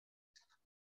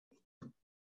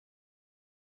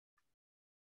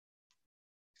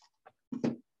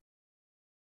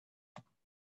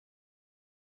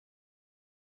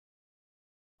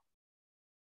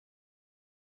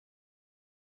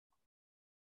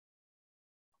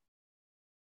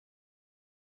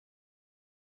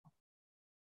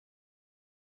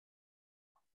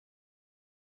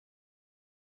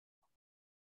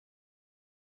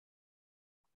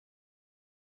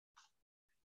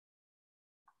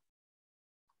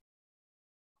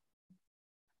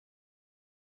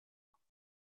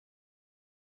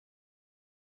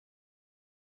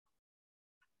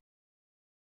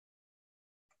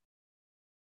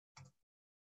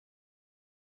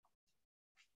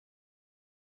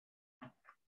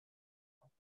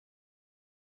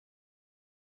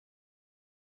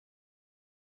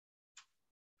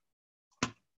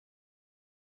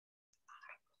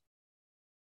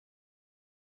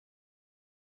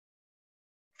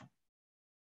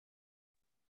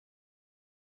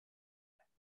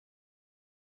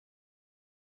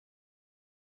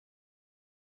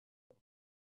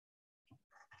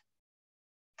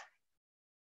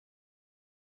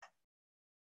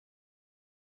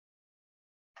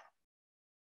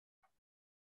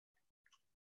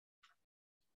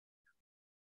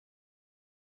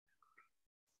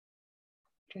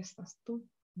Restas 2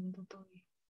 minutoj.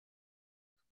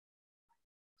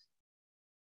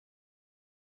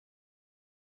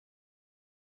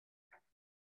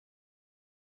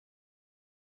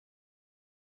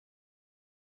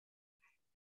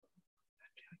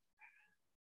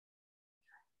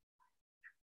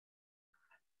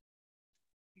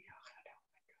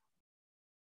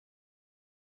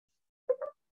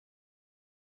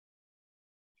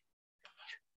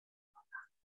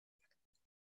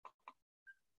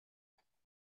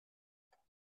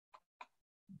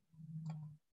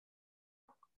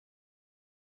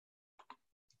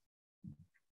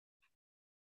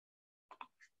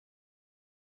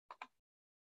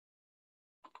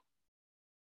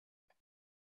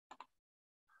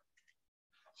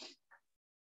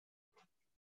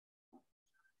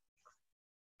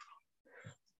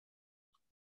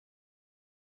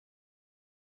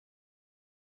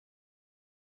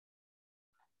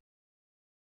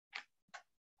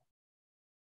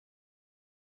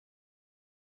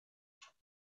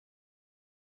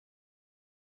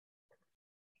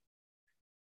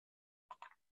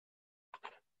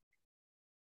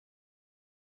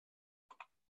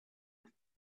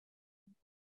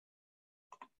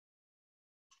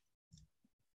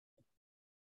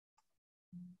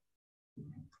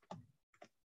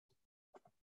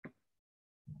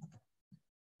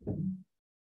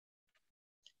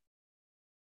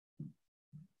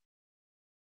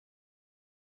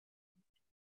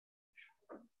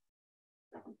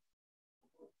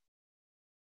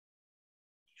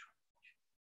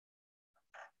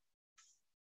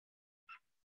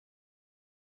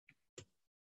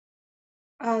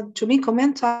 Ĉu mi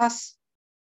komencas?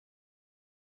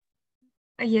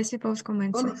 Jes, vi povas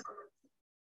komenci.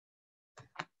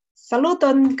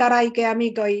 Saluton, karaj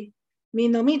geamikoj. Mi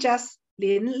nomiĝas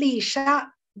Lin Lisha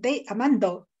de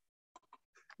Amando.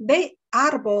 De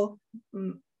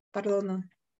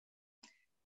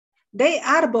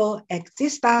arbo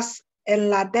ekzistas en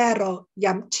la tero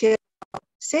jam ĉirkaŭ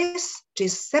 6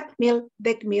 ĝis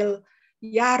 7,000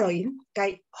 jarojn kaj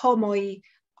homoj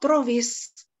trovis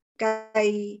kaj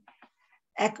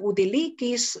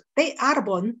ekutiligis de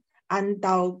arbon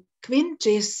antaŭ 5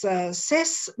 ĝis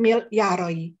 6,000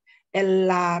 jaroj en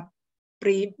la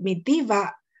primitiva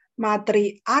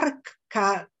matriarka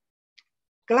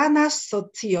klana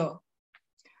socio.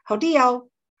 Hodiaŭ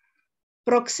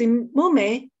proksimume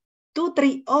 2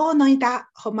 trionoj da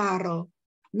homaro,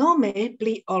 nome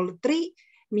pli ol 3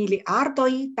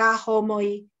 miliardoj da homoj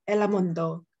en la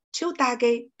mondo,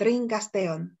 ĉiutage drinkas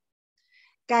teon.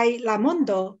 Kaj la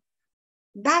mondo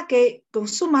dage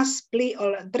konsumas pli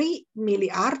ol 3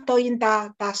 miliardojn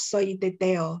da tasoj de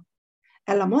teo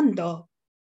en la mondo.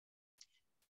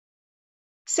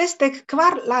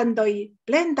 64 landoj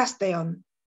plendas teon,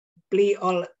 pli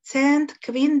ol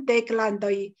 150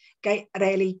 landoj kaj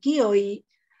religioj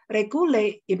regule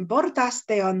importas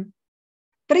teon,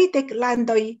 30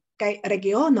 landoj kaj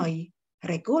regionoj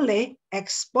regule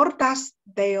eksportas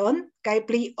teon kaj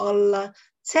pli ol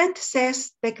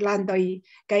 160 landoj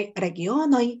kaj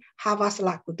regionoj havas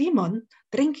la kutimon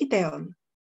trinki teon.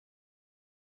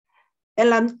 En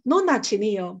la nuna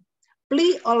Ĉinio, pli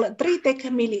ol 30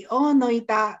 milionoj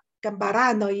da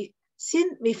kamparanoj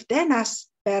sin vivtenas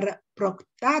per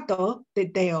produktado de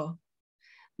teo.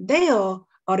 Teo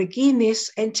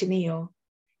originis en Ĉinio,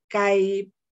 kaj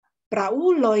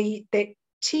prauloj de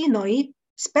ĉinoj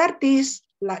spertis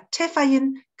la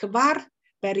ĉefajn 4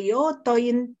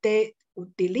 periodojn de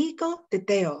utiligo de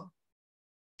teo.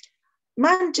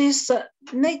 Manĝis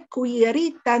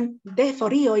nekuiritan de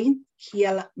foliojn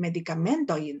kiel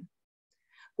medikamentojn.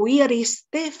 Uiris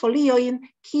de foliojn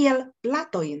kiel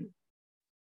platojn.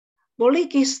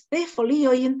 Boligis de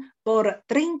foliojn por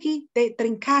trinki de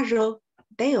trinkaĵo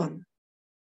teon.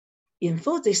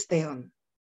 Infuzis teon.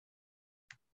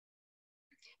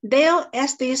 Teo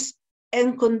estis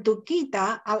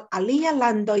enkondukita al aliaj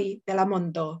landoj de la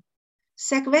mondo.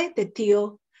 Sekve de tio,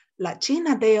 la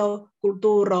ĉina teo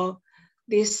kulturo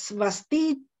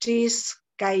disvastiĝis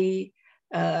kaj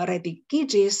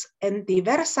redigiĝis en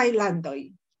diversaj landoj.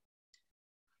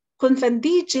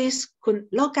 Kunvendiĝis kun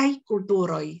lokaj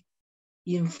kulturoj.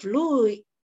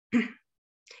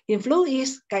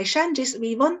 Influis kaj ŝanĝis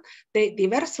vivon de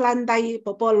diverslandaj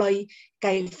popoloj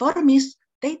kaj formis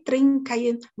de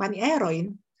trinkajn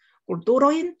manierojn,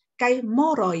 kulturojn kaj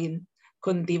morojn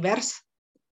kun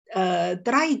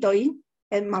trajdojn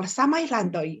en malsamaj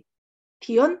landoj.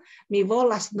 Tion mi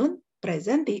volas nun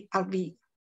prezenti al vi.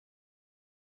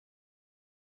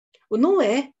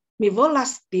 Unue, mi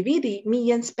volas dividi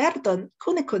mian sperton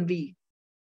kune kun vi.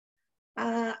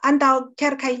 Antaŭ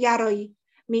kelkaj jaroj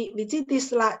mi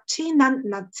vizitis la Ĉinan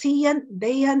Nacian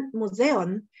Dean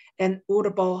Muzeon en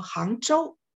urbo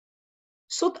Hangzhou,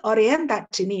 sud-orienta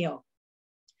Ĉinio.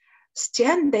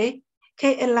 Sciende che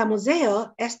en la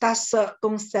museo estas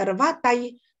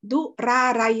conservataj du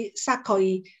raraj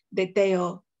sakoj de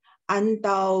teo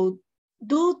antaŭ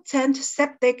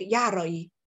 270 jaroj.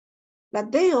 La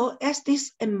teo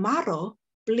estis en maro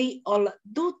pli ol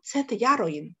 200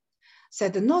 jarojn,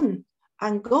 sed nun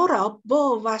ankoraŭ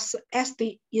povas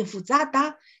esti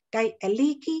infuzata kaj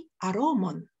eligi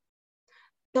aromon.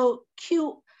 Do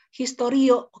kiu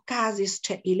historio okazis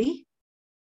ĉe ili?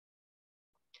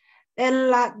 En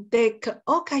la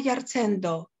 10.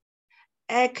 jarcento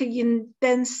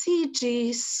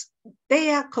ekintensiĝis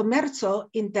tea komerco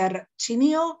inter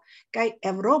Ĉinio kaj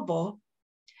Eŭropo.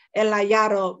 En la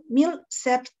jaro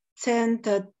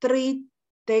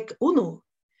 1731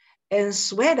 en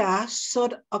sveda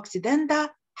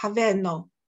sud-okcidenta haveno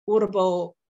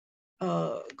urbo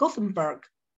Gothenburg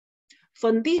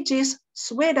fondiĝis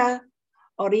sveda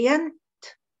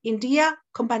orient-india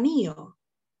kompanio.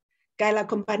 Kaj la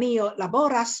kompanio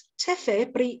laboras ĉefe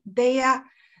pri tea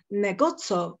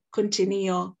negoco kun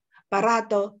Ĉinio,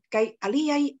 Barato kaj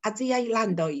aliaj aziaj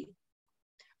landoj.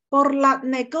 Por la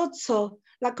negoco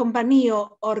la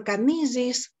kompanio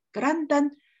organizis grandan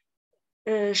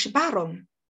ŝiparon.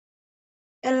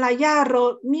 En la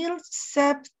jaro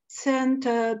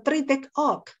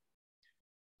 1738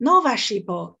 nova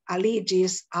ŝipo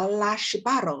aliĝis al la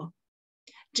ŝiparo.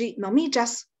 Ĝi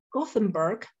nomiĝas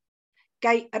Gothenburg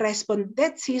kaj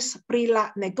respondecis pri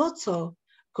la negoco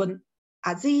kun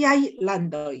aziaj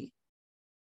landoj.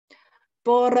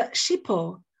 Por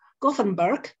ŝipo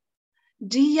Gothenburg,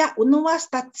 ĝia unua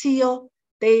stacio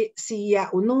de sia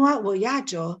unua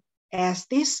vojaĝo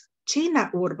estis ĉina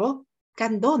urbo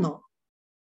Kantono.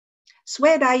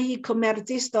 Svedaj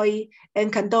komercistoj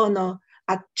en Kantono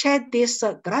aĉetis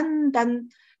grandan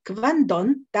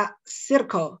kvanton da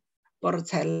silko,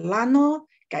 porcelano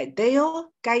kaj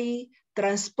teo kaj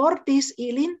transportis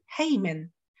ilin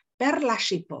hejmen per la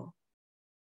ŝipo.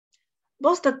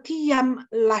 Post tiam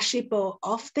la ŝipo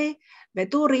ofte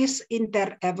veturis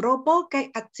inter Eŭropo kaj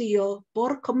Azio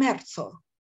por komerco.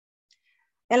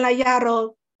 En la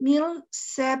jaro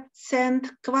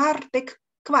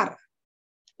 1744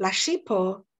 la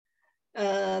ŝipo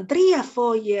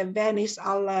triafoje venis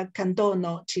al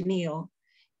Kantono Ĉinio,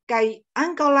 kaj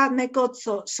ankaŭ la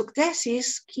negoco sukcesis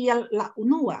kiel la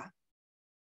unua.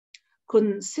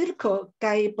 Kun silko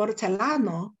kaj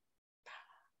porcelano,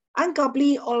 ankaŭ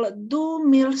pli ol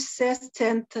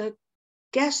 2600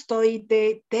 gestoj de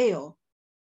teo,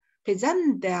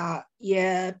 pezanta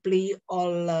je pli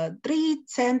ol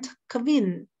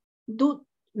 305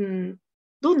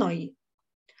 dunoj.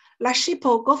 La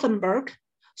ŝipo Gothenburg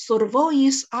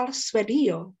survois al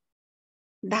Svedio.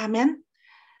 Tamen,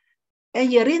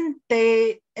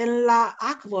 enirinte en la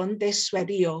akvon de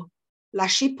Svedio, la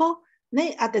ŝipo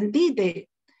ne atendite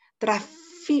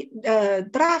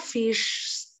trafis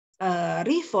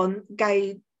rifon kaj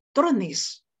dronis.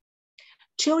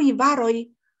 Ĉiuj varoj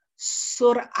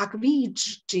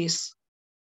surakviĝis.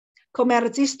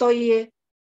 Komercistoj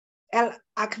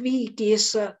elakvigis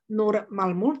nur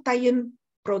malmultajn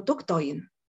produktojn,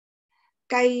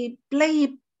 kaj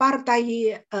plejpartaj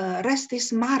restis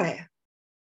mare.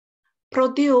 Pro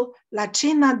tio la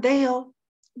ĉina teo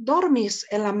dormis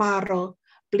en la maro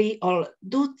pli ol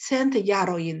 200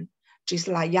 jarojn, ĝis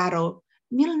la jaro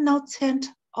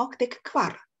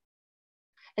 1984.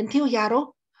 En tiu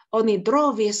jaro oni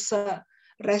trovis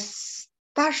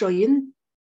restaĵojn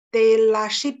de la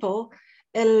ŝipo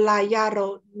en la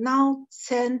jaro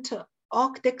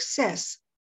 986.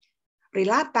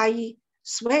 Rilataj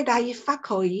svedaj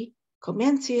fakoj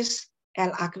komencis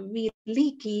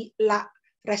elakviligi la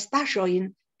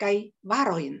restaĵojn kaj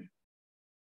varojn.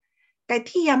 Kaj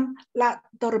tiam la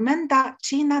dormenta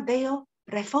ĉina deo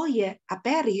refoje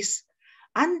aperis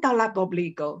antaŭ la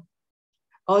publiko.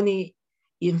 Oni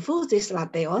infuzis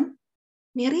la teon,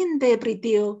 mirinde pri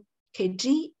tio, ke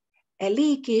ĝi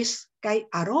eligis kaj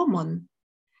aromon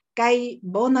kaj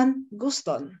bonan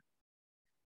guston.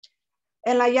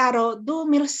 En la jaro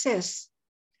 2006,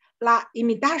 la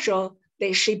imitaĵo de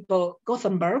ŝipo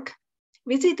Gothenburg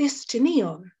vizitis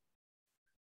Ĉinion.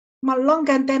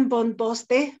 Mallongan tempon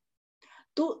poste,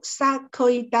 du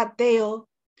sakoj da teo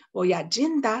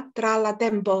vojaĝinta tra la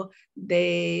tempo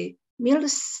de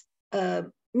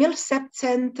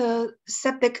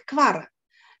 1774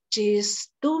 ĝis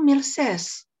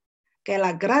 2006, ke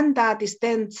la granda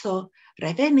distanco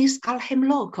revenis al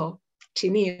hejmloko,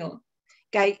 Ĉinio,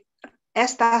 kaj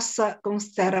estas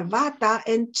konservata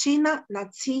en Ĉina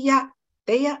Nacia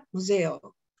Tea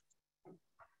Muzeo.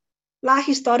 La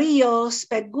historio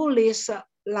spegulis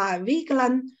la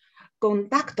viglan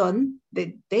kontakton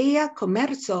de tea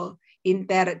komerco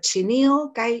inter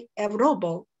Ĉinio kaj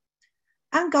Eŭropo.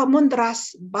 Ankaŭ montras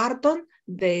parton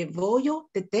de vojo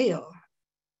de teo.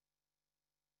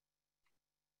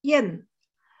 Jen,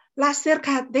 la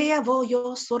cirkadea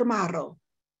vojo sur maro.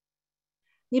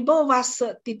 Ni povas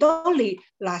titoli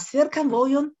la cirkan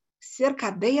vojon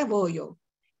cirkadea vojo,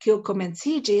 kiu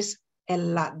komenciĝis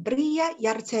en la 3.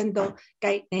 jarcento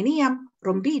kaj neniam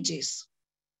rompiĝis.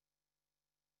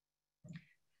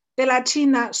 De la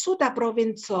ĉina suda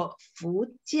provinco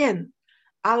Fujian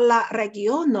al la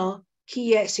regiono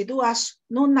kie situas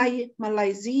nunaj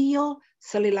Malajzio,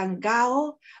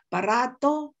 Sri-Lankao,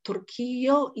 Barato,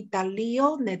 Turkio,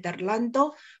 Italio,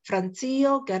 Nederlando,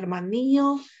 Francio,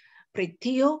 Germanio,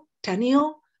 Britio,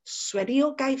 Ĉinio,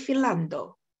 Svedio kaj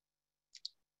Finnlando.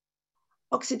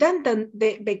 Okcidenten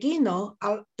de Pekino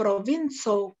al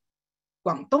provinco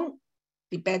Guangdong,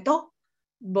 Tibeto,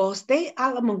 poste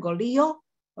al Mongolio,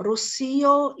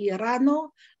 Rusio,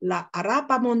 Irano, la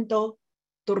Araba mondo,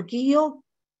 Turkio,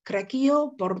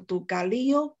 Grekio,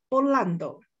 Portugalio,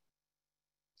 Pollando.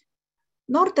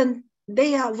 Norden la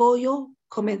Tea Vojo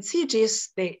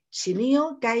komenciĝis de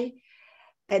Ĉinio kaj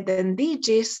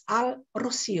etendiĝis al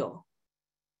Rusio.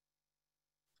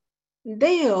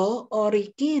 Teo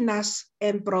originas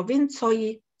en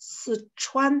provincoj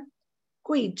Sichuan,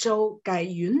 Guizhou kaj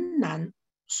Yunnan,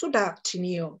 suda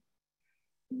Ĉinio.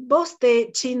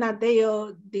 Poste ĉina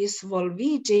teo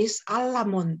disvolviĝis al la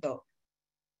mondo.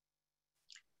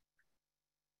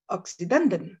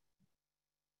 Okcidenten.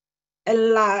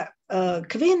 En la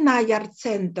 5.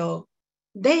 jarcento,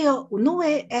 teo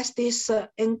unue estis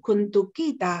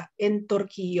enkondukita en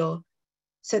Turkio,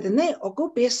 sed ne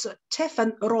okupis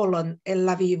ĉefan rolon en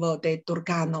la vivo de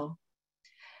turkano.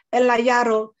 En la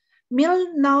jaro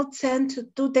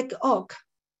 1928,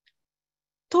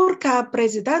 turka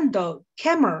prezidanto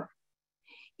Kemal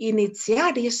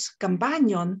iniciadis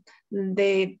kampanjon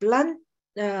de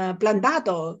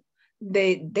plantado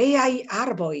de teaj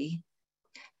arboj.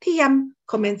 Tiam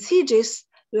komenciĝis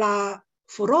la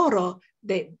furoro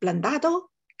de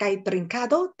plantado kaj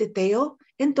trinkado de teo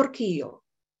en Turkio.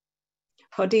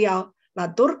 Hodiaŭ la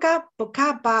turka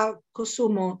pokapa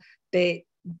konsumo de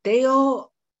teo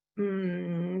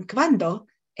kvanto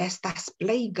estas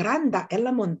plej granda en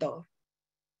la mondo.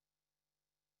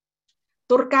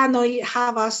 Turkanoj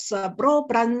havas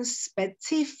propran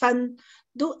specifan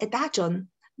duetaĝon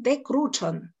de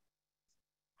kruĉon.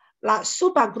 La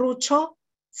suba kruĉo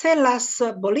celas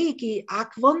boligi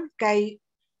akvon kaj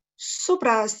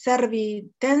supra servi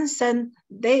densen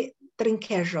de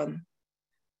trinkaĵo.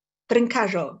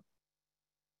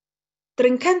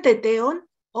 Trinkante teon,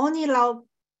 oni laŭ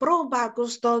proba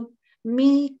gusto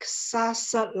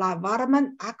miksas la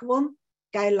varman akvon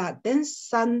kaj la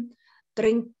densan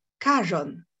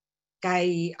trinkaĵon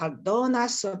kaj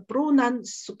aldonas brunan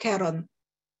sukeron.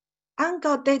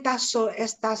 Ankaŭ te-taso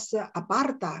estas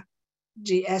aparta.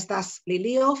 Ĝi estas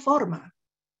lilio-forma.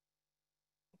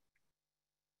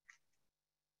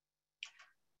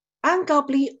 Ankaŭ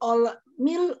pli ol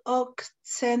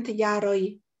 1800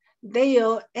 jaroj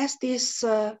teo estis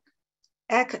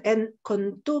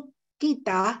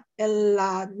enkondukita el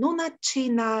la nuna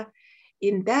ĉina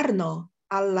interno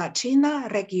al la ĉina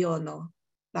regiono,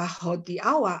 la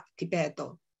hodiaŭa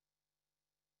Tibeto.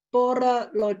 Por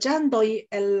loĝantoj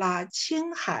el la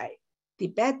Qinghai,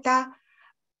 tibeta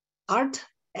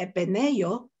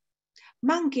altebenejo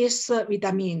mankis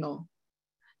vitamino,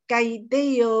 kaj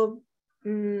teo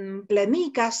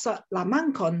plenigas la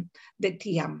mankon de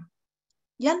tiam.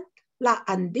 Jen la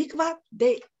antikva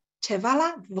de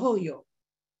ĉevala vojo.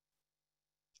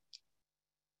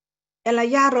 En la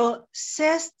jaro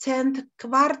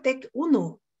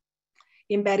 641,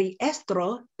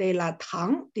 imperiestro de la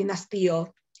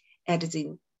Tang-dinastio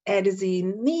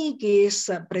edzinigis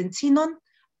princinon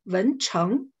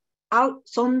Wencheng al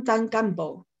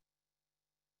Songzangkampo.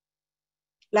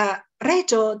 La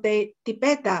reĝo de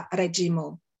tibeta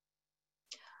reĝimo.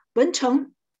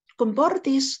 Wencheng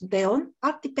kunportis teon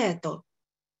al Tibeto.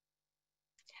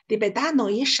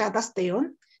 Tibetanoj ŝatas teon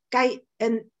kaj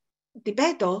en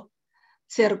Tibeto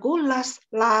cirkulas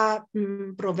la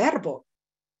proverbo.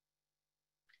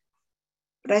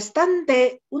 Restante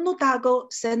unu tago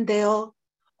sen teo,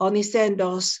 oni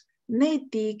sendos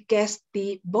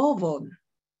nedigesti bovon.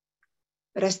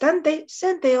 Restante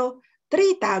sen teo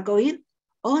 3 tagojn,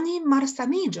 oni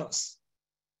malsaniĝos.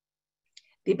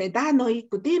 Tibetanoj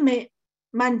kutime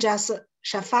manĝas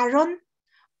ŝafaron,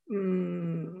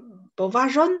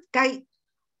 bovaĵon kaj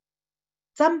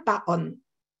campaon.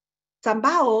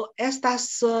 Campao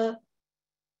estas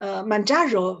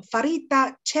manĝaĵo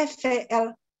farita ĉefe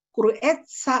el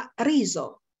krueca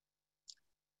rizo.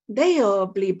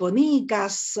 Deo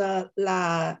plibonigas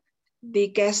la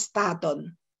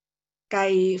digestadon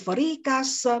kaj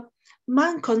forigas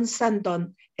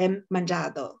malkonsenton en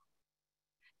manĝado.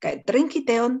 Kaj drinki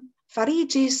teon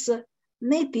fariĝis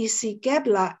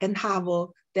nedisigebla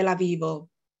enhavo de la vivo,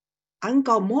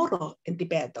 ankaŭ moro en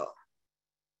Tibeto.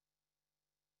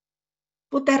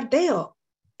 Buterdeo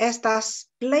estas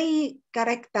plej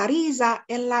karakteriza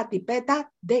en la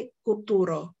tibeta de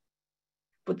kulturo.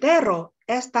 Butero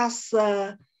estas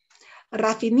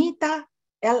rafinita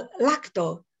el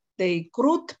lakto de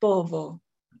krudbovo.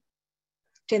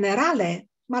 Generale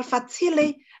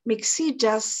malfacile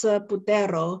miksiĝas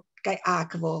butero kaj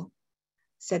akvo,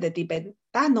 sed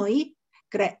tibetanoj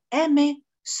kreeme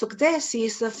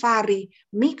sukcesis fari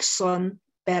mikson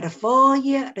per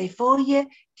foje refoje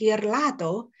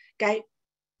kirlado kaj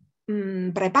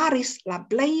preparis la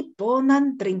plej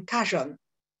bonan drinkaĵon.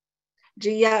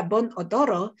 Ĝia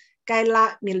bonodoro kaj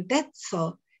la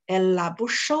mildeco el la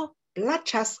buŝo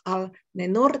plaĉas al ne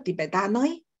nur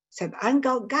tibetanoj, sed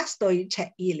ankaŭ gastoj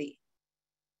ĉe ili.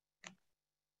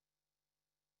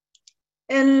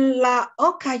 En la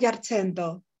oka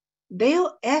jarcento,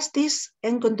 Deo estis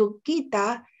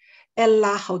enkondukita el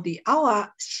la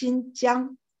hodiaŭa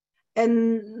Xinjiang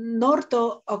en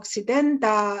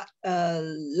nordo-okcidenta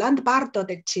landparto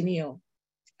de Ĉinio.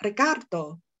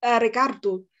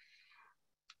 Rigardu,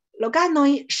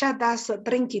 lokanoj ŝatas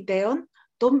drinki teon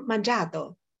dum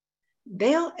manĝado.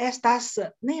 Deo estas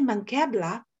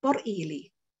nemankebla por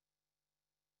ili.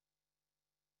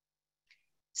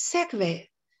 Sekve,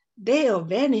 Deo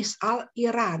venis al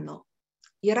Irano.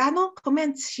 Irano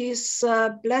komencis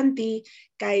blendi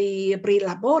kaj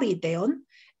prilabori teon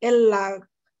el la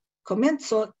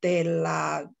komenco de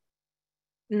la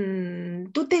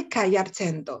dudeka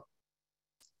jarcento.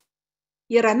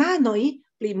 Irananoj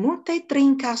pli multe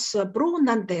drinkas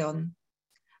brunan teon.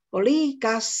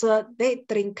 Oligas de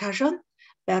trinkaĵon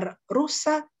per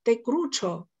rusa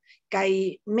tekruĉo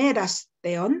kaj medas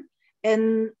teon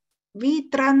en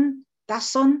vitran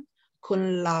tason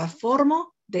kun la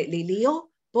formo de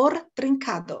lilio por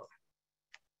trinkado.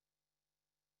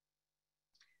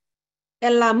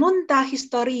 En la monda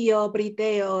historio pri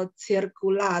Deo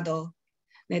cirkulado,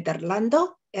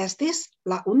 Nederlando estis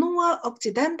la unua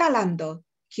okcidenta lando,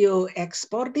 kiu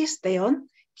eksportis teon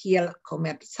kiel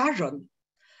komercaĵon.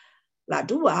 La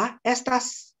dua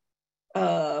estas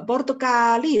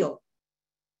Portugalio.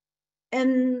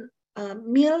 En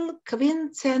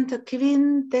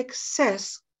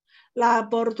 1556 la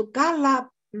portugala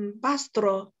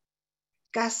pastro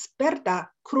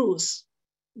Gasperda Cruz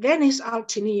venis al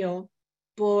Ĉinio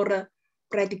por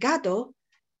predikado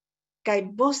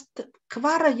kaj post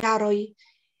 4 jaroj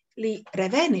li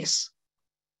revenis.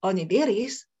 Oni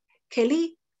diris, ke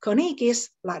li konigis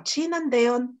la ĉinan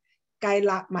deon kaj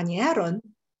la manieron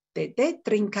de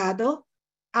trinkado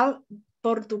al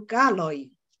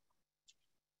portugaloj.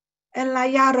 En la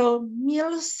jaro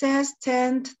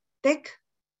 1610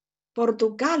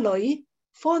 portugaloj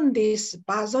fondis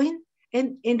bazojn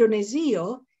en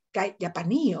Indonezio kaj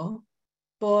Japanio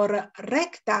por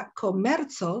rekta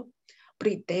komerco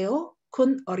pri teo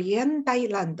kun orientaj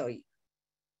landoj.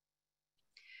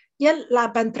 Jen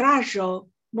la pentraĵo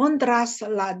montras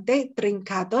la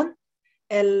trinkadon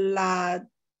el la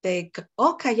 10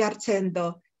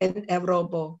 jarcento en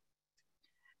Eŭropo.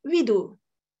 Vidu,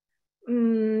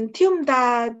 tiom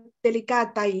da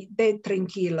delikataj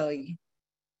trinkiloj.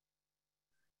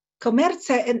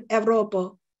 Komerce en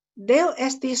Eŭropo Deo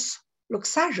estis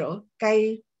luksaĵo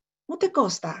kaj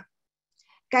multekosta,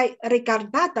 kaj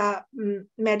rigardata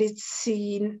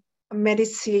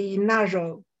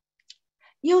medicinaĵo.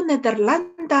 Iu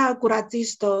nederlanda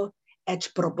kuracisto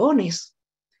eĉ proponis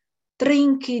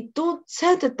trinki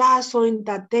 200 tasojn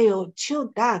da teo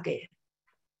ĉiutage.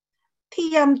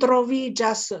 Tiam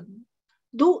troviĝas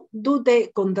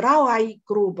dude kontraŭaj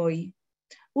grupoj.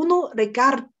 Unu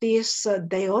rigardis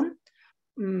Deon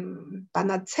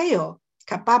panaceo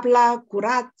kapabla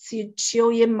kuraci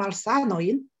ĉiujn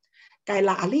malsanojn, kaj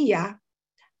la alia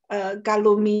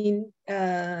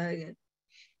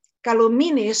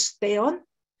kaluminis Deon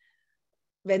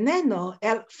veneno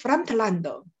el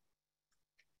frontlando.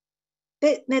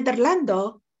 De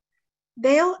Nederlando,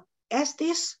 Deo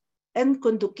estis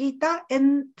enkondukita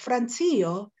en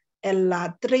Francio en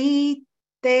la 30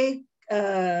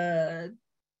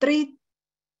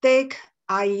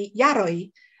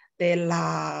 jaroj de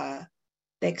la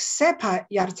 17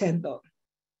 jarcento.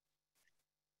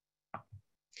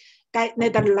 Kaj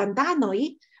nederlandanoj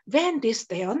vendis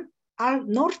teon al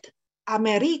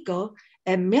Nord-Ameriko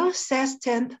en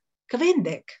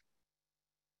 1650.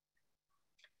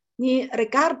 Ni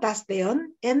rigardas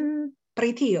tion en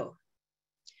Britio.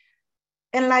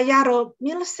 En la jaro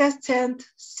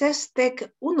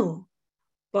 1661,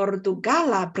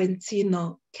 portugala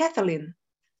princino Kathleen,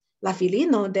 la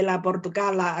filino de la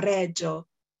portugala regio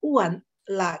Juan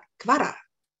la Kvara,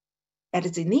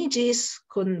 edziniĝis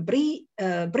kun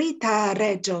brita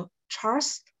regio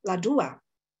Charles la Dua.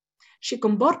 Ŝi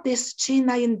kunportis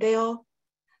ĉinajn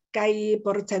kaj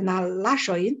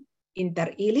porcenalaĵojn,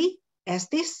 inter ili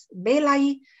estis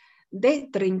belaj de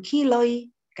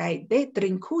trinkiloj kaj de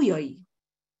trinkujoj.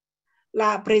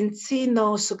 La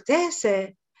princino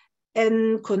sukcese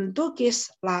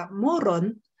enkondukis la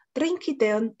moron trinki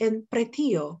teon en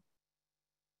Britio.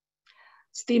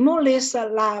 Stimulis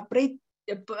la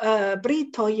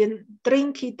britojn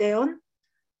trinki teon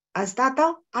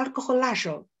anstataŭ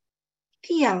alkoholaĵo.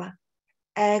 Tial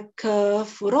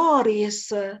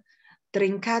ekfuroris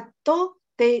trinkado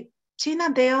de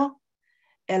ĉina teo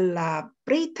el la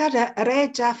brita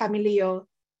reĝa familio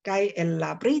kaj el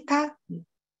la brita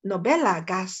nobela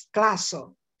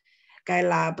klaso. Kaj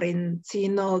la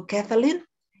princino Kathleen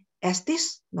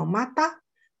estis nomata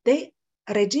de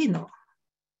reĝino.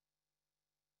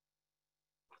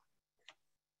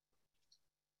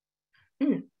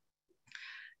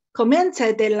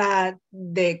 Komence de la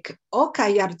 10.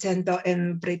 jarcento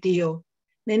en Britio,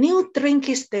 neniu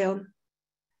trinkis teon,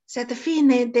 sed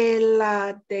fine de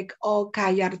la 10.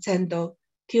 jarcento,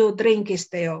 ĉiu trinkis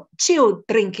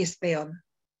teon.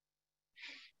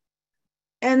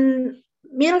 En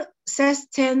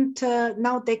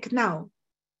 1699,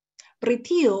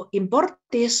 Britio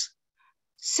importis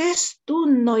 6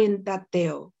 tunojn da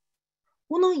teo.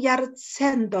 Unu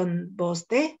jarcenton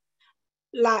poste,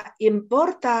 la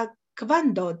importa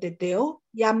kvanto de teo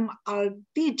jam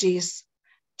altiĝis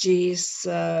ĝis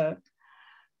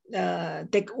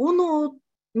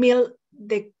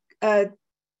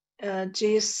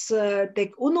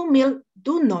 11.000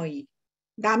 tunoj.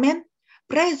 Tamen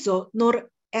prezo nur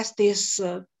estis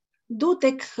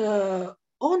 20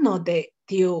 de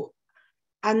tiu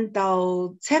antaŭ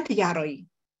 100 jaroj.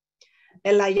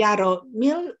 En la jaro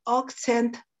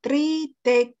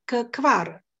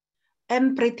 1834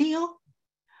 en Britio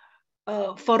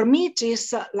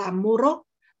formiĝis la muro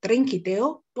trinki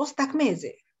teo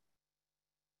posttagmeze.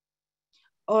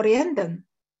 Orienten.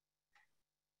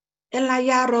 En la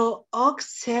jaro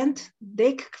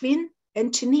 815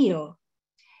 en Ĉinio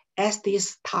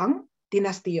estis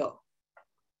Tang-dinastio.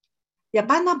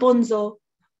 Japana bonzo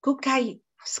Kukai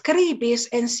skribis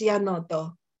en sia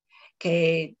noto,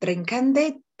 ke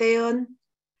trinkante teon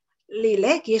li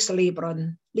legis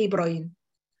librojn.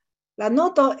 La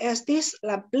noto estis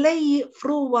la plej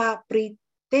frua pri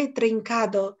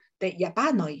te-trinkado de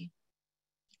japanoj.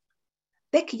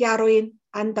 10 jarojn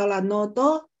antaŭ la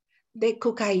noto de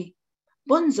Kukai,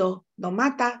 bonzo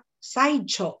nomata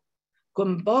Saicho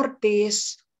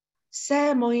kunportis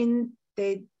semojn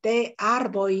de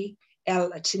te-arboj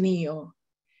el Ĉinio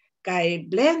kaj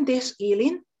blendis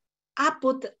ilin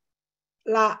apud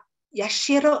la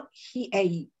Yashiro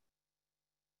Hiei.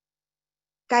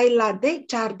 Kaj la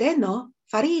ĝardeno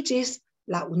fariĝis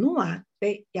la unua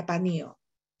de Japanio.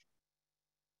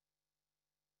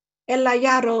 En la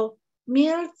jaro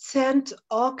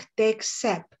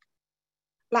 1187,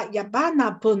 la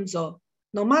japana bonzo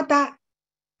nomata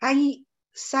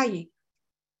Ai-sai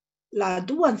la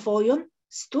duan fojon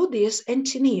studis en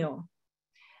Ĉinio.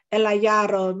 En la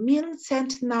jaro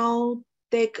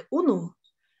 1191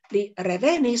 li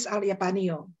revenis al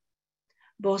Japanio.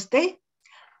 Poste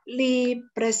li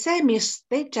presemis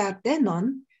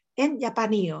te-ĝardenon en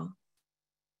Japanio.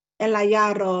 En la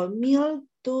jaro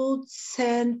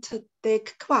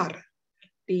 1214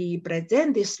 li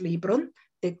prezentis libron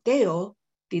de teo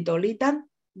titolitan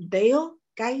Deo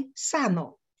kaj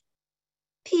Sano.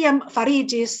 Tiam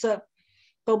fariĝis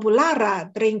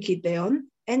populara trinki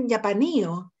teon en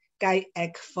Japanio kaj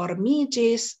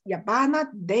ekformiĝis japana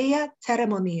dea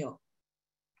ceremonio.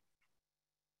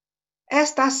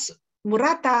 Estas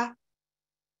murata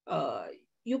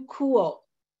Yukuo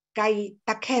kaj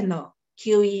Takeno,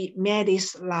 kiuj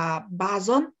medis la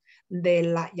bazon de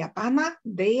la japana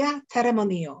dea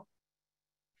ceremonio.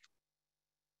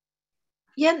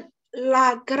 Jen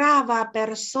la grava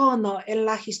persono en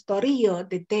la historio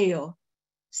de teo,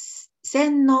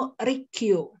 Senno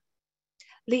Rikyu.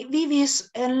 Li vivis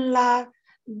en la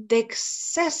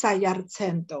 16.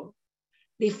 jarcento.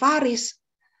 Li faris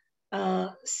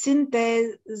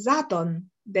sintezadon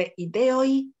de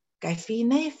ideoj kaj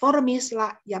fine formis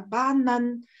la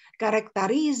japanan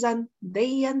karakterizan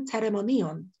dean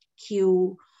ceremonion,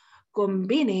 kiu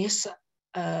kombinis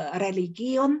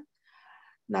religion,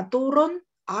 naturon,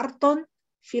 arton,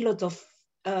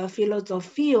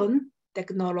 filozofion,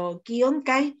 teknologion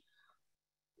kaj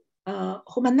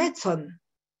humanecon,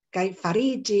 kaj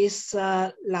fariĝis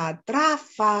la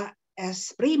trafa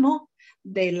esprimo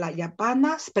de la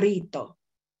japana spirito.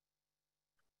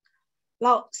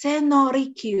 La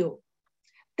senorikio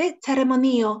de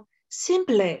ceremonio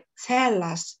simple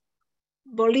celas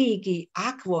boligi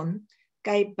akvon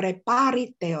kaj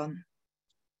prepari teon.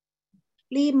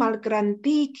 Li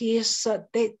malgrandigis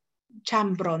de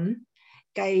ĉambron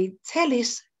kaj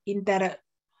celis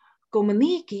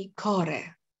interkomuniki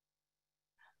kore.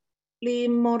 Li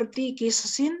mortigis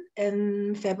sin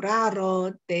en februaro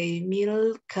de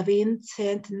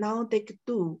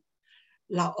 1592,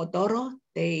 la odoro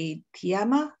de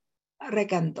tiama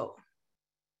reganto.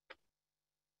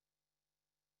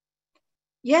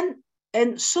 Jen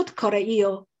en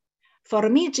Sud-Koreio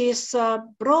formiĝis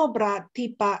propra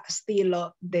tipa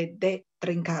stilo de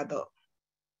trinkado.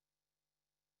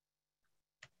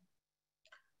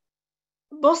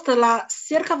 Post la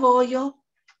cirkavojo,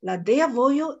 la Tea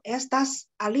Vojo estas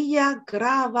alia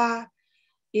grava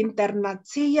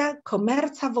internacia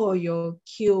komerca vojo,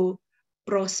 kiu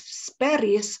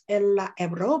prosperis en la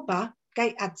Eŭropa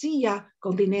kaj Azia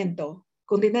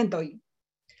kontinentoj.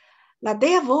 La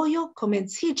Tea Vojo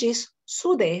komenciĝis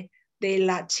sude de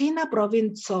la ĉina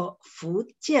provinco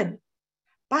Fujian,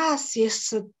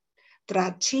 pasis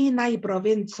tra ĉinaj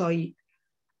provincoj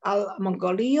al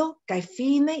Mongolio kaj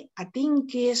fine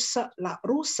atingis la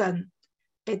rusan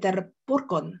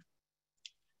Peterburgon.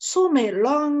 Sume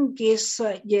longis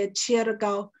je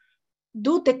ĉirkaŭ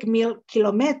 20,000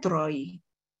 kilometroj.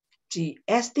 Ĝi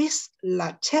estis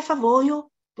la ĉefa vojo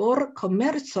por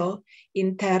komerco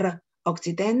inter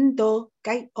okcidento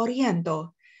kaj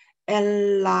oriento en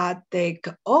la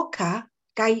 10.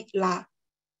 kaj la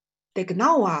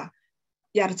 19.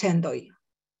 jarcentoj.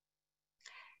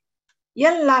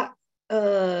 Jen la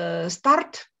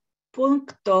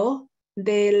startpunkto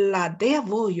de la Tea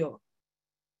Vojo.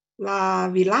 La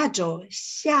vilaĝo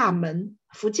Xiamen,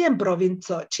 Fujian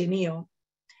provinco, Ĉinio,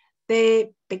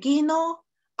 de Pekino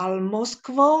al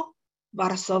Moskvo,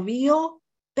 Varsovio,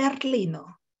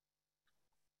 Berlino.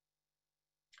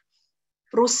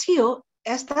 Rusio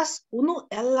estas unu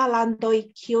el la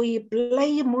landoj kiuj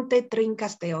plej multe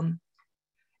trinkas teon.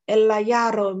 En la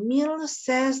jaro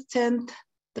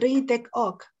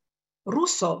 1638,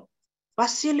 ruso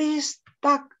Vasili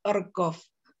Starkov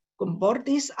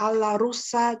kunportis al la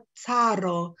rusa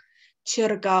caro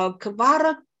ĉirkaŭ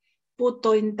 4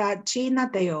 putojn da ĉina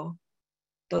teo,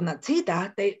 donacita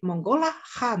de mongola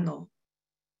ĥano.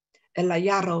 En la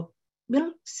jaro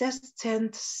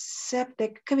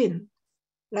 1675,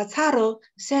 la caro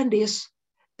sendis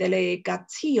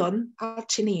delegacion al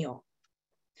Ĉinio.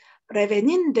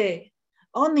 Reveninte,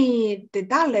 oni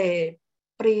detale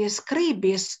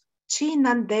priskribis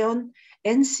ĉinan teon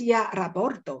en sia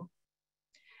raporto.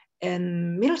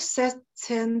 En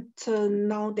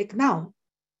 1799,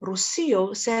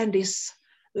 Rusio sendis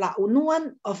la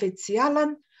unuan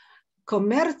oficialan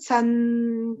komercan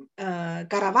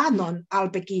karavanon al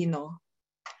Pekino.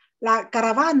 La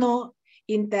karavano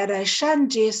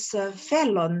interŝanĝis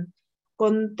felon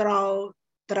kontraŭ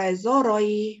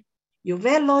trezoroj,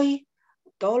 juveloj,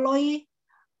 doloj,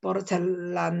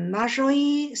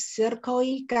 porcelanaĵoj,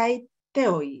 silkoj kaj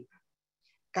teoj.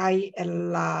 Kaj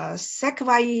en la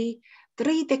sekvaj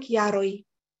 30 jaroj,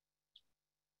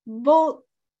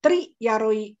 3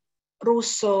 jaroj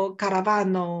ruso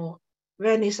karavano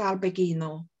venis al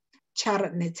Pekino,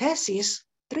 ĉar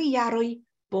necesis 3 jaroj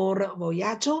por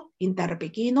vojaĝo inter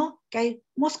Pekino kaj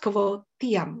Moskvo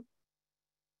tiam.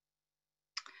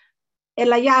 En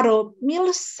la jaro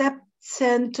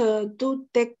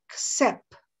 1727,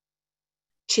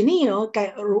 Ĉinio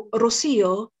kaj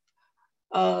Rusio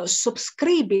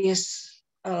subskribis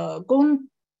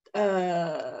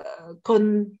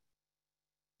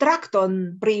kontrakton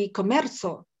pri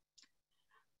komerco.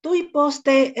 Tuj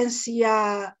poste en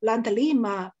sia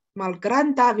landlima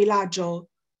malgranda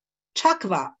vilaĝo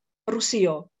Ĉakva,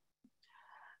 Rusio,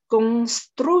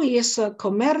 konstruis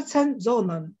komercan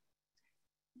zonon.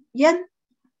 Jen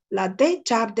la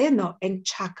ĝardeno en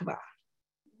Ĉakva.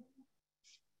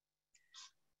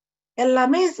 En la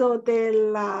mezo de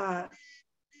la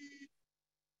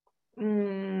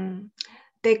 19.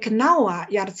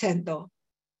 jarcento,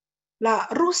 la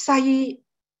rusaj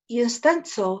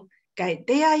instanco kaj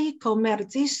teaj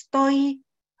komercistoj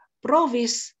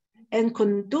provis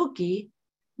enkonduki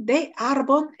de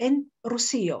arbon en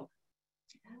Rusio.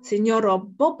 Sinjoro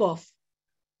Bobov,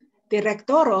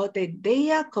 direktoro de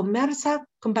Tea Komerca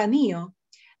Kompanio,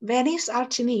 venis al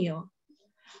Ĉinio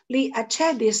li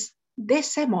aĉetis de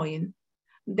semojn,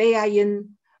 deajn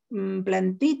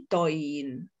plantitojn.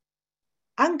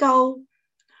 Ankaŭ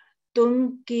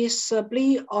dungis pli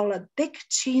ol 10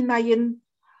 ĉinajn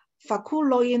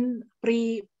fakulojn pri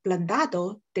plantado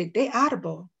de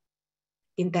te-arbo.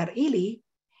 Inter ili,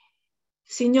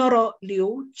 Signoro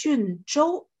Liu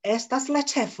Junzhou estas la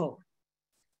ĉefo.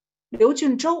 Liu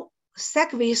Junzhou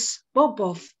sekvis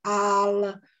Popov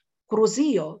al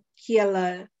Gruzio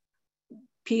kiel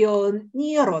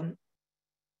pionieron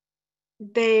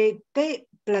de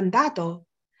te-plantado.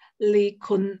 Li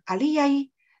kun aliaj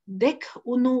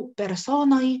 11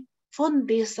 personoj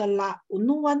fondis la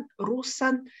unuan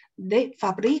rusan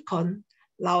de-fabrikon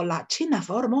laŭ la ĉina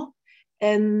formo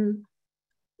en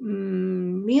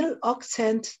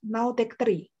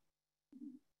 1893.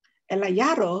 En la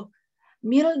jaro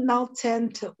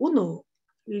 1901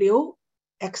 Liu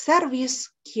ekservis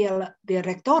kiel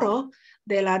direktoro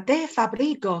de la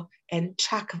de-fabriko en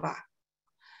Ĉakva.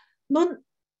 Nun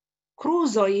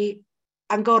kruzoj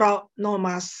ankoraŭ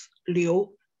nomas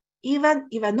Liu, Ivan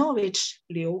Ivanoviĉ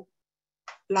Liu,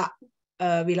 la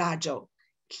vilaĝo,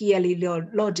 kie li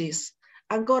loĝis.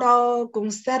 Ankoraŭ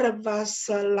konservas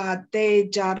la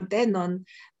te-ĝardenon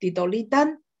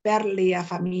titolitan per lia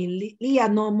familia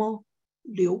nomo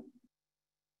Liu.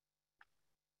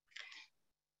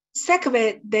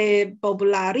 Sekve de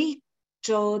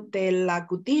populariĝo de la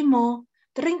kutimo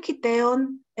trinki teon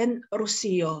en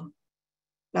Rusio.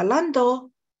 La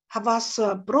lando havas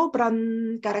propran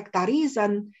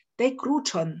karakterizan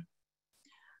te-kruĉon,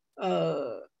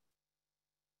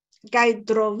 kaj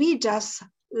troviĝas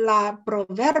la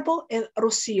proverbo en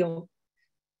Rusio: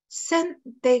 sen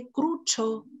te-kruĉo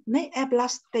ne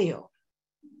eblas teo.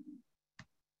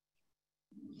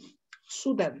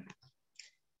 Suden.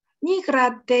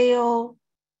 Nigra teo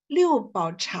Liu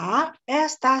Bao Cha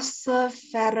estas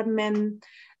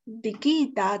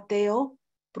fermentigita teo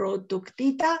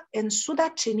produktita en suda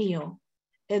Ĉinio,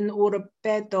 en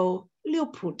urbeto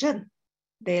Liupuzhen.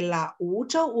 De la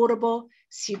urĝa urbo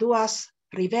situas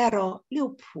rivero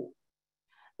Liupu.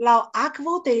 Laŭ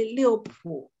akvo de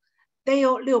Liupu,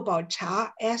 teo Liu Bao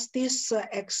Cha estis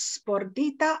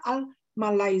eksportita al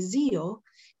Malajzio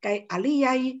kaj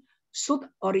aliaj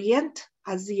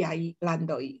sud-orient-aziaj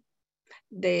landoj.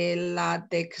 De la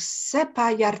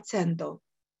 17. jarcento.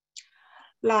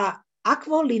 La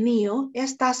akvolinio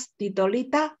estas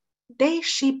titolita de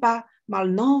ŝipa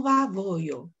malnova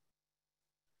vojo.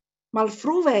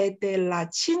 Malfrue de la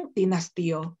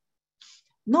Tang-dinastio,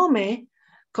 nome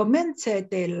komence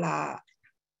de la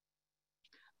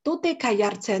 20.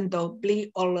 jarcento,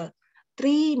 pli ol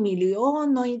 3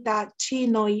 milionoj da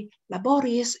ĉinoj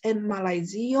laboris en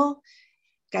Malajzio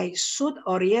kaj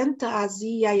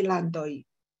sud-orient-aziaj landoj.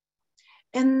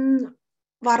 En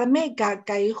varmega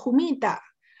kaj humida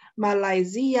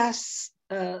Malajzia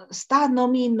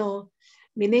stanomino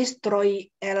ministroj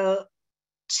el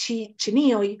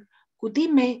Ĉinio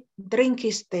kutime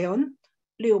drinkis teon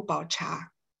Liu Bao Cha,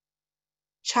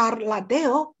 ĉar la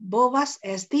teo povas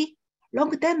esti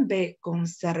longtempe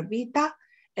konservita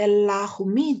en la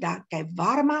humida kaj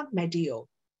varma medio,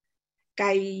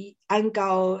 kaj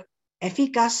ankaŭ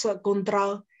efikas kontraŭ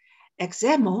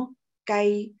ekzemo kaj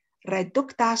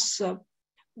reduktas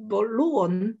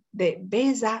poluon de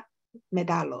beza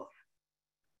metalo.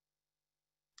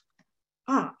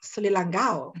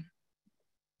 Sri-Lankao.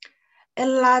 En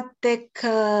la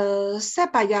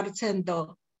 17. jarcento,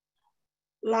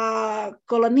 la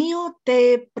kolonio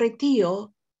de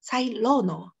Britio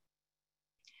Ceylono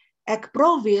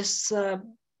ekprovis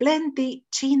plenti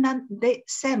ĉinan de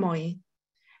semoj,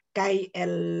 kaj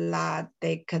en la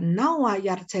 19.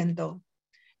 jarcento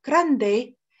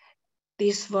grande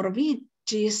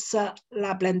disvolviĝis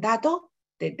la plantado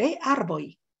de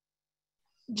te-arboj.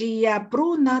 Ĝia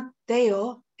bruna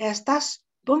teo estas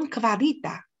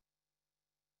bonkvalita.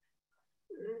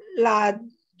 La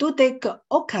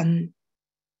 28.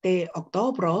 de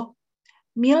oktobro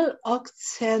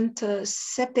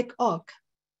 1878,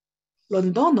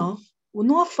 Londono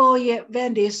unuafoje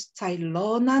vendis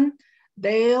ceylonan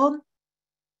teon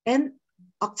en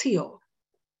aukcio.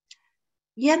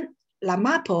 Jen la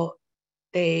mapo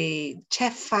de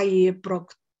ĉefaj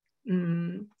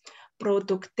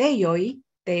produktejoj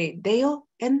de teo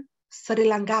en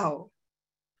Sri-Lankao.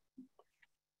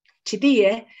 Ĉi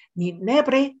tie ni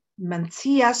nepre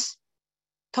mencias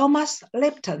Thomas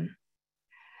Lipton.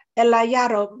 En la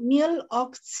jaro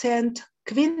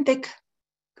 1850,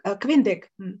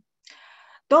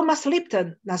 Thomas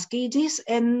Lipton naskiĝis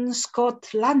en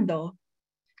Skotlando,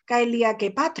 kaj lia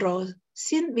gepatro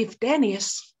sin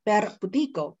vivtenis per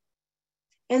butiko.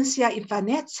 En sia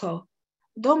infaneco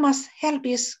Domas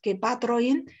helpis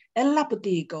gepatrojn en la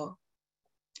butigo.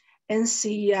 En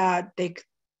sia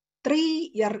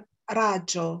 13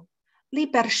 jarraĝo li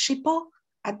per ŝipo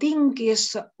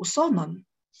atingis Usonon.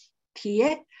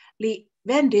 Tie li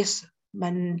vendis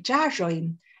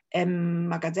manĝaĵojn en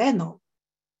magazeno.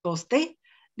 Poste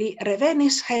li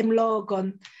revenis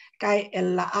hejmlogon kaj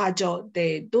en la aĝo de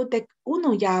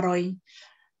 21 jaroj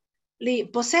li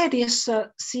posedis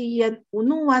sian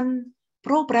unuan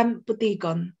propran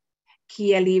butigon,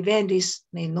 kie li vendis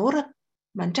ne nur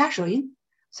manĝaĵojn,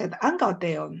 sed ankaŭ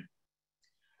teon.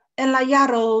 En la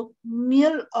jaro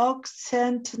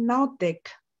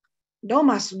 1890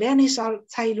 Domas venis al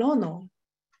Cejlono.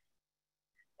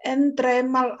 En tre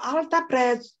malalta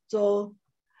prezo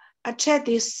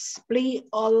aĉetis pli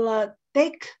ol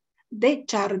 10 de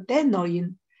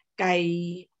ĝardenojn kaj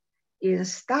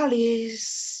instalis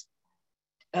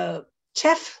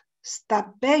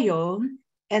ĉefstabejon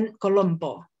en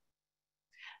Colombo.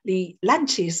 Li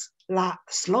lanĉis la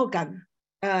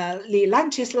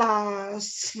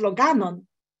sloganon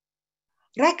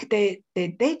rekte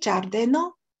de ĝardeno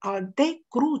al de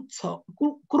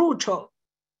kruĉo.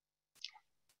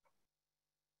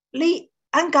 Li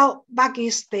ankaŭ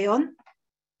bagis teon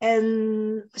en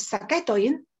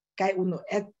saketojn kaj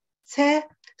unuece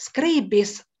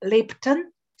skribis Lipton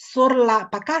sur la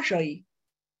pakaĵoj.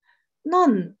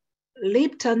 Nun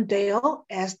Lipton teo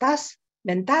estas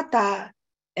vendata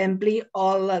en pli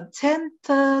ol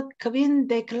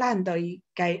 150 landoj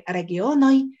kaj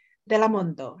regionoj de la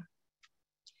mondo.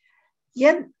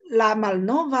 Jen la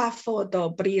malnova foto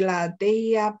pri la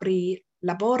tea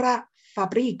prilabora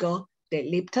fabriko de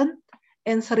Lipton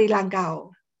en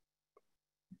Sri-Lanko.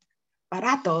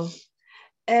 Barato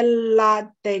el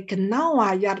la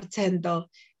 19. jarcento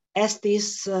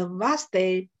estis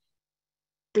vaste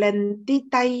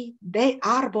plantitaj de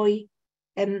arboj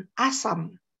en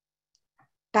Assam,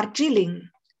 Darjeeling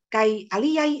kaj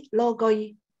aliaj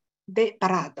lokoj de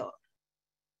Barato.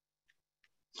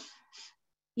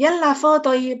 Jen la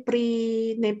fotoj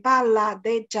pri nepala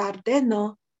de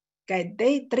ĝardeno kaj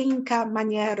de trinka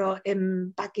maniero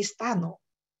en Pakistano.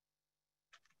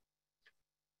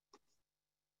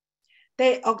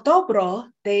 De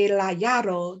oktobro de la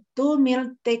jaro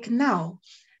 2019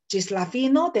 ĝis la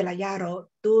fino de la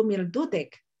jaro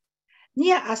 2020,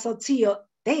 nia asocio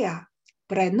TEA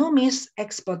plenumis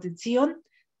ekspozicion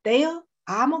Teo,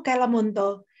 amo kaj la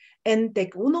mondo en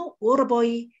 11 urboj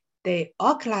de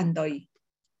 8 landoj.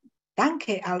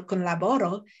 Danke al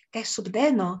kunlaboro kaj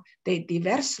subteno de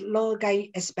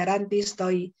diverslokaj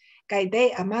esperantistoj kaj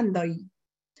de amantoj.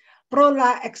 Pro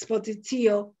la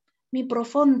ekspozicio mi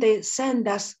profunde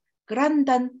sendas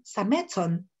grandan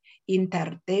samecon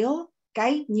inter Teo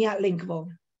kaj nia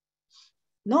lingvo.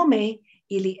 Nome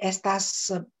ili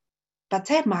estas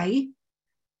pacemaj,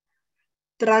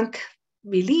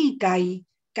 trankviligaj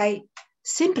kaj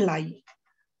simplaj,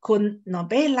 kun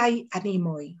nobelaj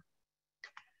animoj.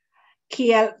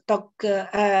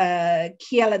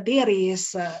 Kiel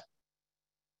diris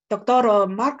doktoro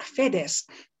Mark Fedes,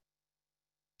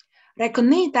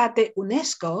 rekonita de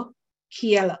UNESCO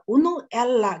kiel unu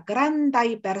el la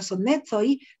grandaj personecoj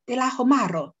de la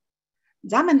homaro,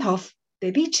 Zamenhof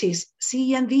dediĉis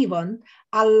sian vivon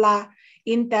al la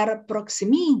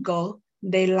interproksimigo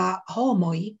de la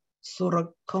homoj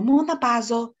sur komuna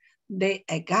bazo de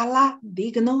egala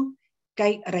digno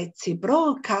kaj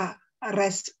reciproka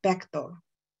respekto.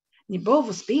 Ni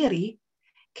povus diri,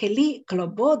 ke li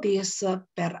klopodis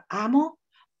per amo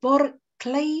por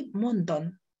krei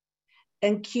mondon,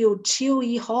 en kiu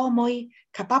ĉiuj homoj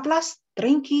kapablas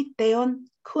drinki teon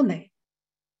kune.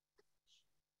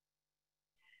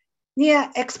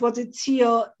 Nia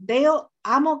ekspozicio Deo,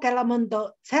 amo kaj la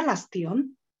mondo celas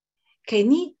tion, ke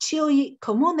ni ĉiuj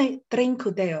komune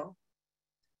drinku teo.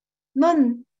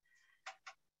 Nun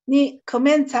ni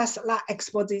komencas la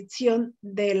ekspozicion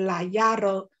de la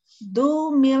jaro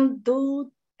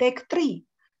 2023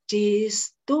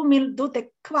 ĝis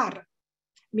 2024.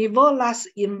 Mi volas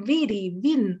inviti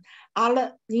vin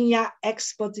al nia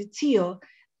ekspozicio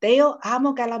Teo,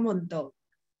 amo kaj la mondo.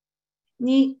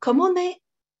 Ni komune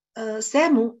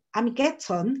semu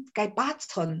amikecon kaj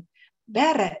pacon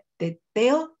vere de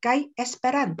Teo kaj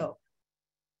Esperanto.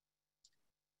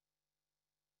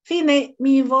 Fine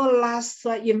mi volas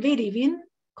inviti vin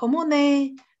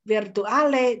komune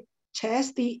virtuale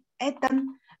ĉeesti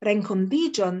etan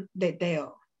renkontiĝon de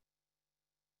Teo.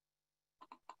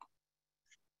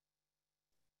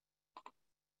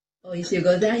おいしゅう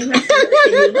ございます。は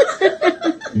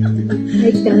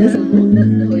い、北野さんも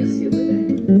おいしゅうござい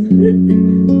ます。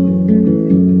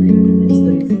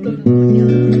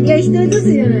いや、一人ず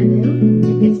つじゃないのよ。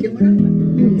してもらうわ。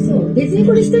別に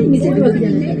これ人に見せるわけじゃ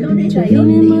ないからね。だよって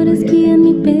いう Memórias que a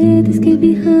mi pedes que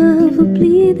viajava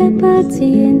plida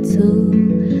pacienzo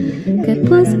que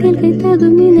pos que el gaitago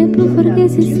mine pro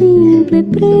forgesi simple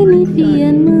preni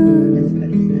viano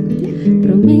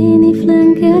promeni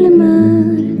flanque al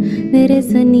mar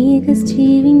Neresa nigas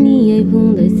tivini e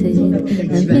vunda sed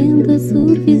avendo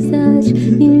sur visage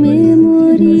mi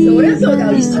memoria そりゃそう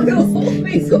だ、一緒両方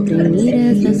面こから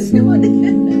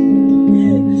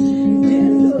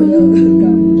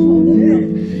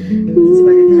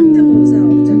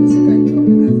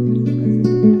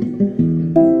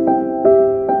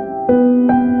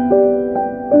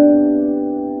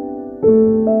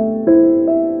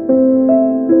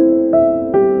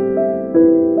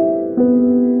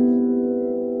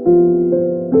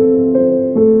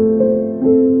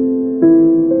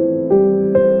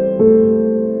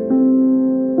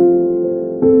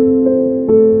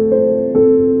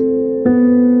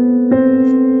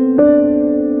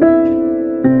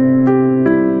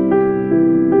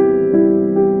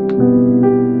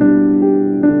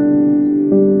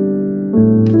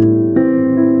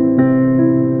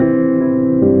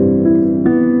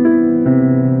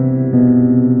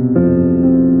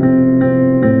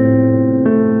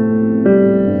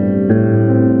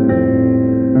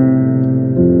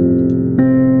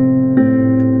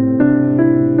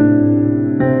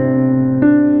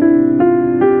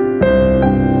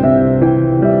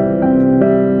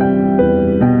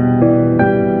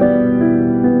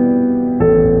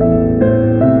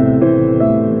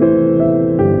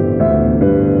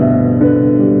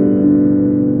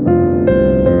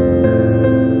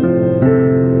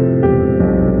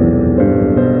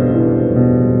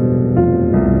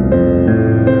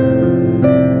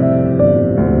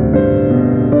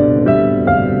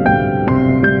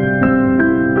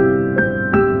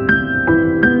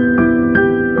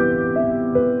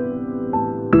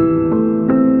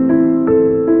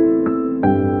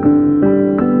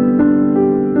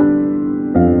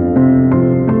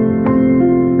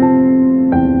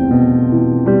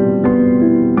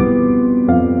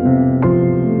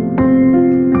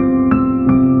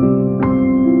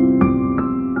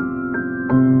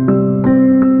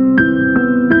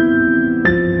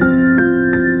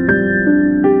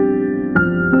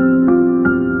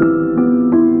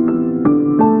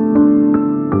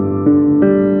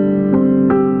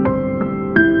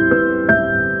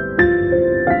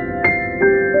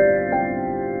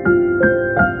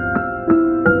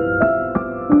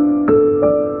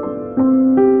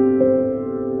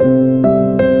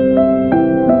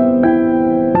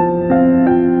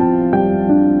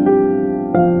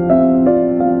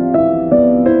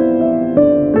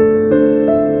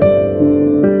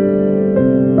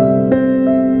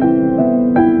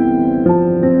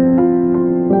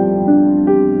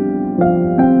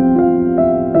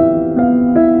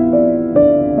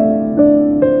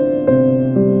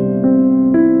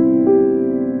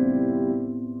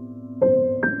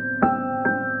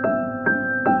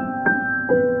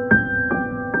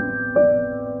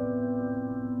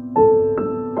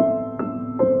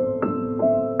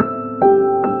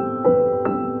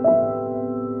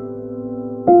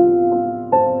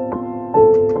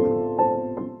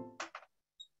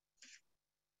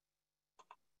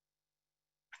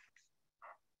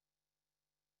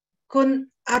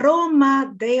Kun aroma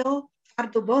deo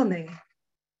fartu bone.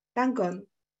 Dankon.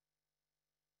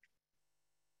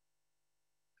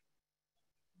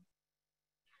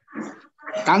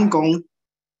 Dankon.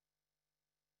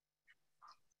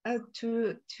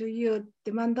 Ĉu iu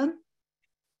demandon?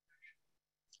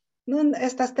 Nun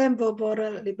estas tempo por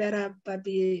libera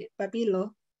babilo.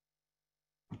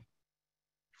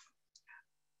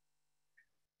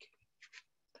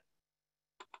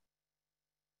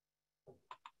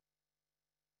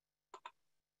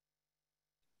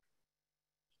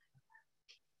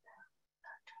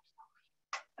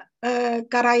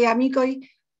 Carai amigoj,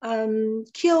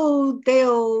 kiu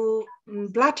deo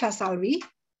plaĉas al vi?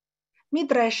 Mi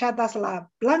tre ŝatas la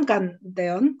blankan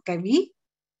deon, kaj vi?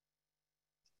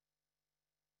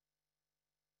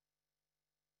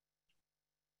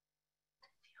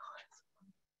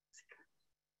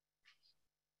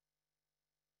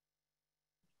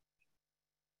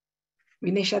 Vi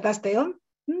ne ŝatas teon?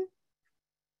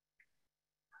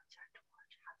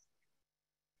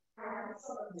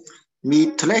 Mi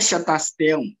tre ŝatas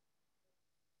teon.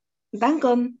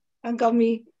 Dankon, ankaŭ mi.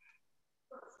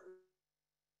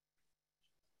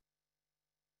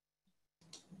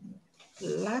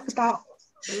 Lakta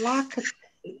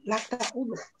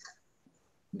ulo.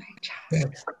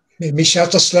 Mi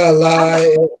ŝatas la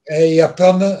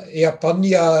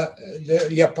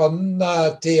japana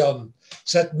teon,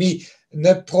 sed mi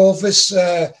ne provis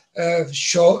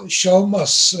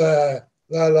ŝomas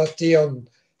la tion.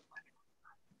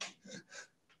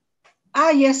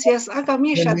 Yes, ankaŭ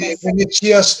mi ŝatas. Mi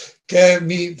scias, ke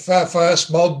mi faras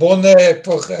malbone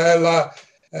por la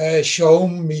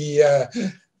ŝomi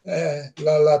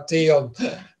la tion.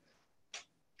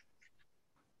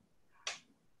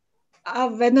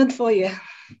 Venonfoje.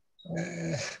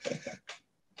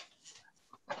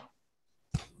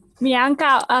 Mi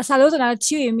ankaŭ saluton al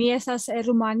ĉiuj. Mi estas el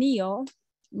Rumanio.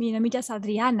 Mi nomiĝas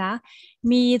Adriana.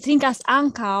 Mi trinkas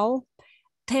ankaŭ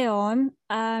teon.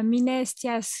 Mi ne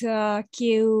scias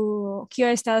kio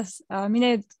estas. Mi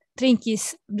ne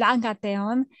trinkis blanka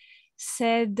teon,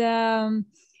 sed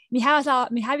mi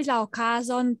havis la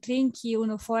okazon trinki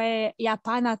unufoje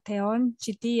japana teon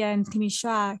ĉi tie en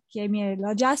Timiŝoara, kie mi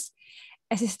loĝas.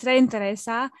 Estis tre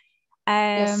interesa.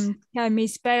 Kaj mi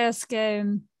esperas ke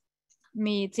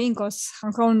mi trinkos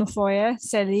ankaŭ unufoje,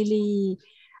 se ili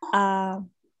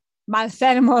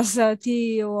malfermos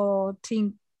tiu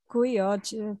trinkujo,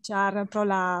 ĉar pro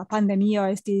la pandemio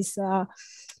estis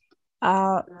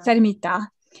fermita.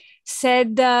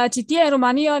 Sed ĉi tie en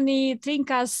Rumanio ni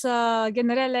trinkas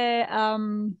generale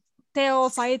teo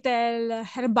farita el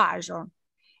herbaĵo.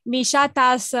 Mi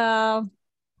ŝatas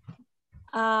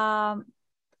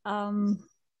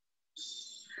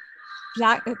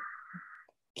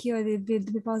kio vi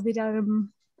povas diri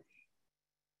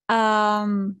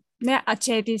ne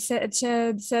aĉeti,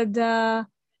 sed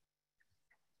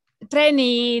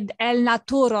preni el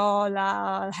naturo la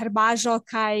herbaĵo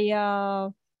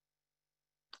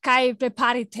kaj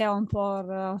prepari teon por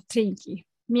trinki.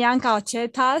 Mi ankaŭ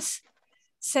aĉetas,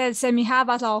 sed se mi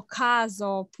havas la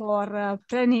okazo por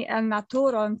preni el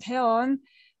naturon teon,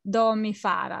 do mi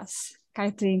faras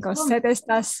kaj trinkos. Sed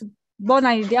estas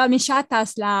bona ideo. Mi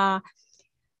ŝatas la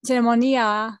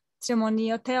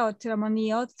ceremonio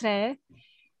tre.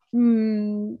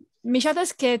 Mi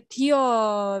ŝatas ke tio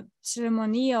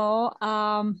ceremonio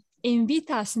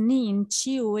invitas nin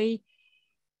ĉiuj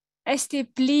esti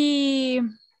pli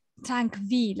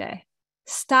trankvile,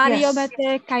 stari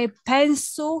iomete kaj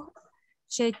pensu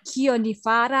ĉe kio ni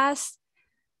faras,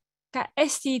 kaj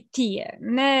esti tie,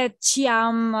 ne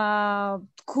ĉiam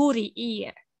kuri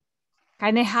ie,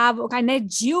 kaj ne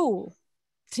ĝuu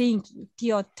trinki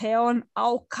tio teon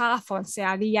aŭ kafon, se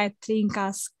aliaj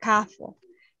trinkas kafo,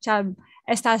 ĉar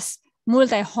estas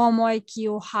multaj homoj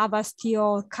kiu havas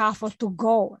tio kafo to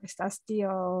go, estas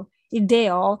tio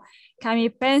ideo, kaj mi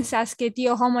pensas ke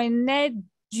tio homoj ne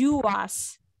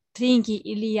ĝuas trinki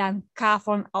ilian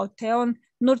kafon aŭ teon,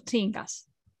 nur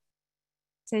trinkas.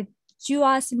 Se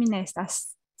ĝuas, mi ne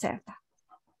estas certa.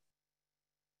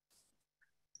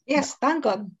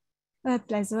 Dankon.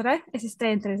 Plezure, estis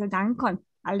tre interesa. Dankon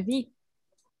al vi.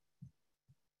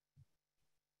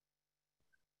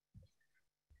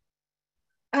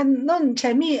 Nun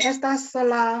ĉe mi estas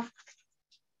la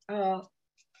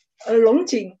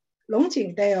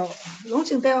Longjing-teo.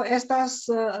 Longjing-teo estas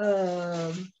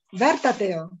verda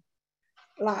teo.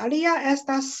 La alia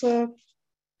estas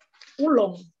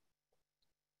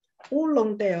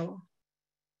Oolong-teo.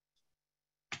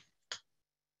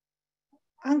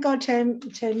 Ankaŭ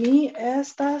ĉe mi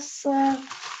estas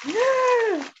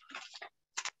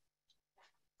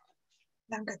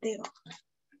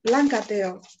blanka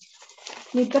teo.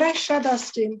 Mi tre ŝatas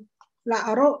ĝin. La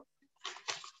aromo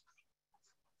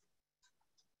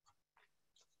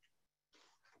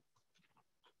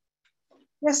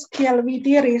kiel vi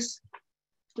diris,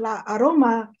 la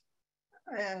aroma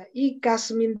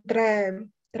igas min tre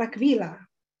trankvila.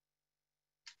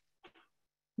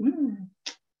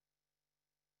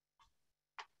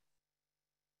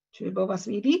 Ĉu vi povas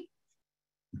vidi?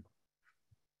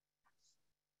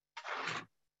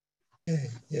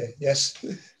 Yes.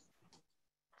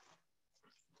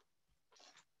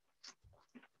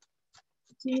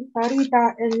 Ĝi farita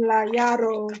en la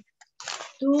jaro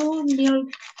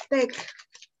 2010.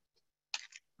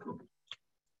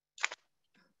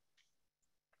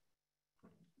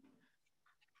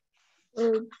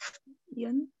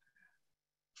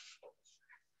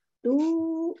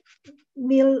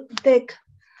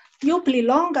 Ju pli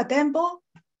longa tempo,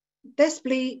 des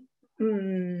pli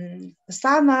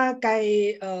sana kaj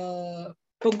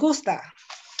bongusta.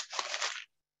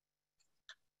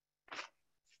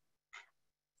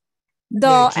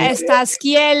 Do estas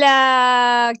kiel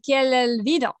el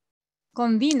vino,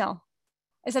 con vino.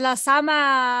 Es la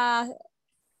sama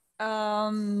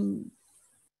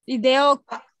ideo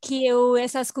kiu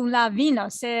estas kun la vino,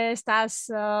 se estas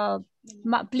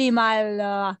pli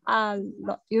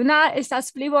juna,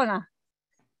 estas pli bona.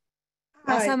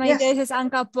 La sama ideo estas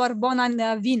ankaŭ por bonan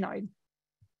vinojn.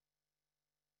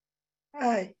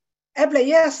 Eble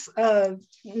yes,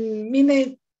 mi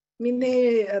ne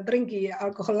drinki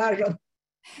alkoholaĵon.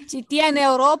 Ĉi tie en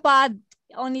Europa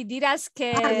oni diras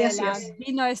ke Yes, la yes.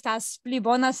 vino estas pli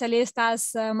bona se li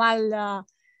estas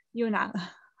juna.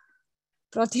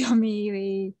 Pro tio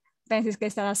mi pensis ke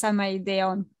estas la sama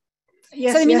ideon.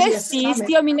 Yes, Sed mi ne yes, sciis, same.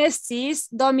 tio mi ne sciis,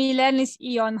 do mi lernis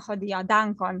ion hodiaŭ.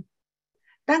 Dankon.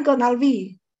 Dankon al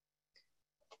vi.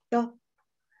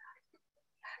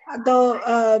 Do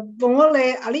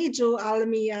bonvole aliĝu al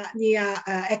nia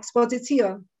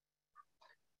ekspozicio.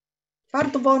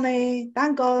 Fartu bone,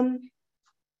 dankon.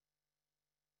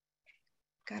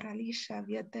 Cara Lisha,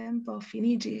 via tempo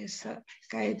finiĝis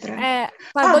kaj tre.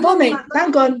 Pardonu Bone, min,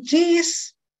 dankon,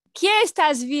 ĝis. kie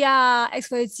estas via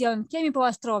ekspozicio? Kie mi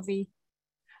povas trovi?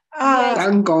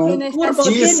 Dankon. Urbo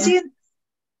Ĝis. Tianjin.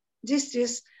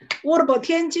 Ĝis. Urbo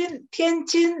Tianjin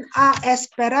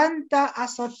Esperanta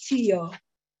Asocio.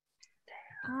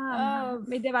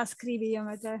 Mi devas skribi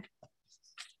iomete.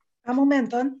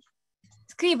 Momenton.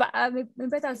 Skriba, mi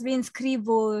petas vin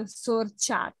skribu sur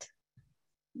chat.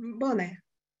 Bone.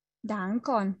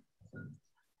 Dankon.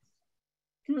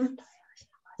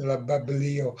 La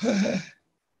Babilio.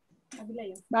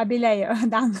 Babilejo,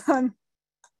 dankon.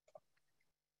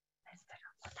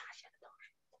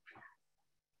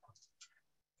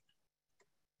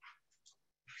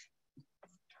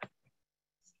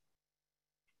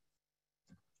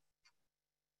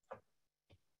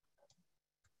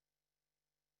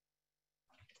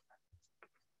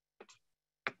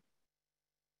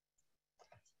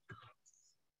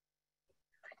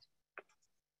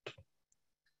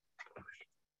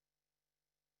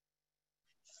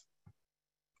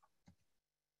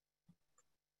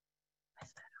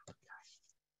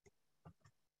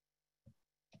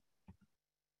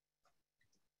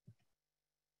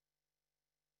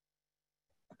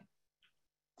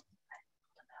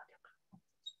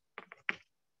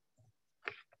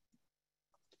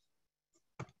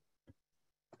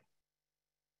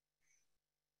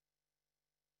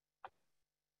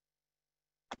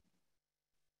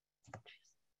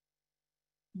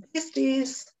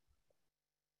 Estis.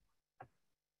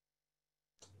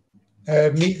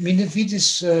 Mi ne vidis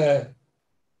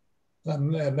la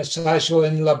mesaĝo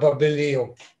en la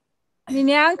Babilio. Mi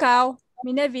ne ankaŭ,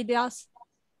 mi ne vidas.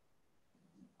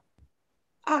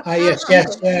 Yes.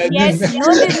 Yes,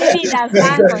 nun mi vidas,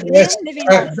 dankon. Ne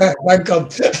vidas. Dankon.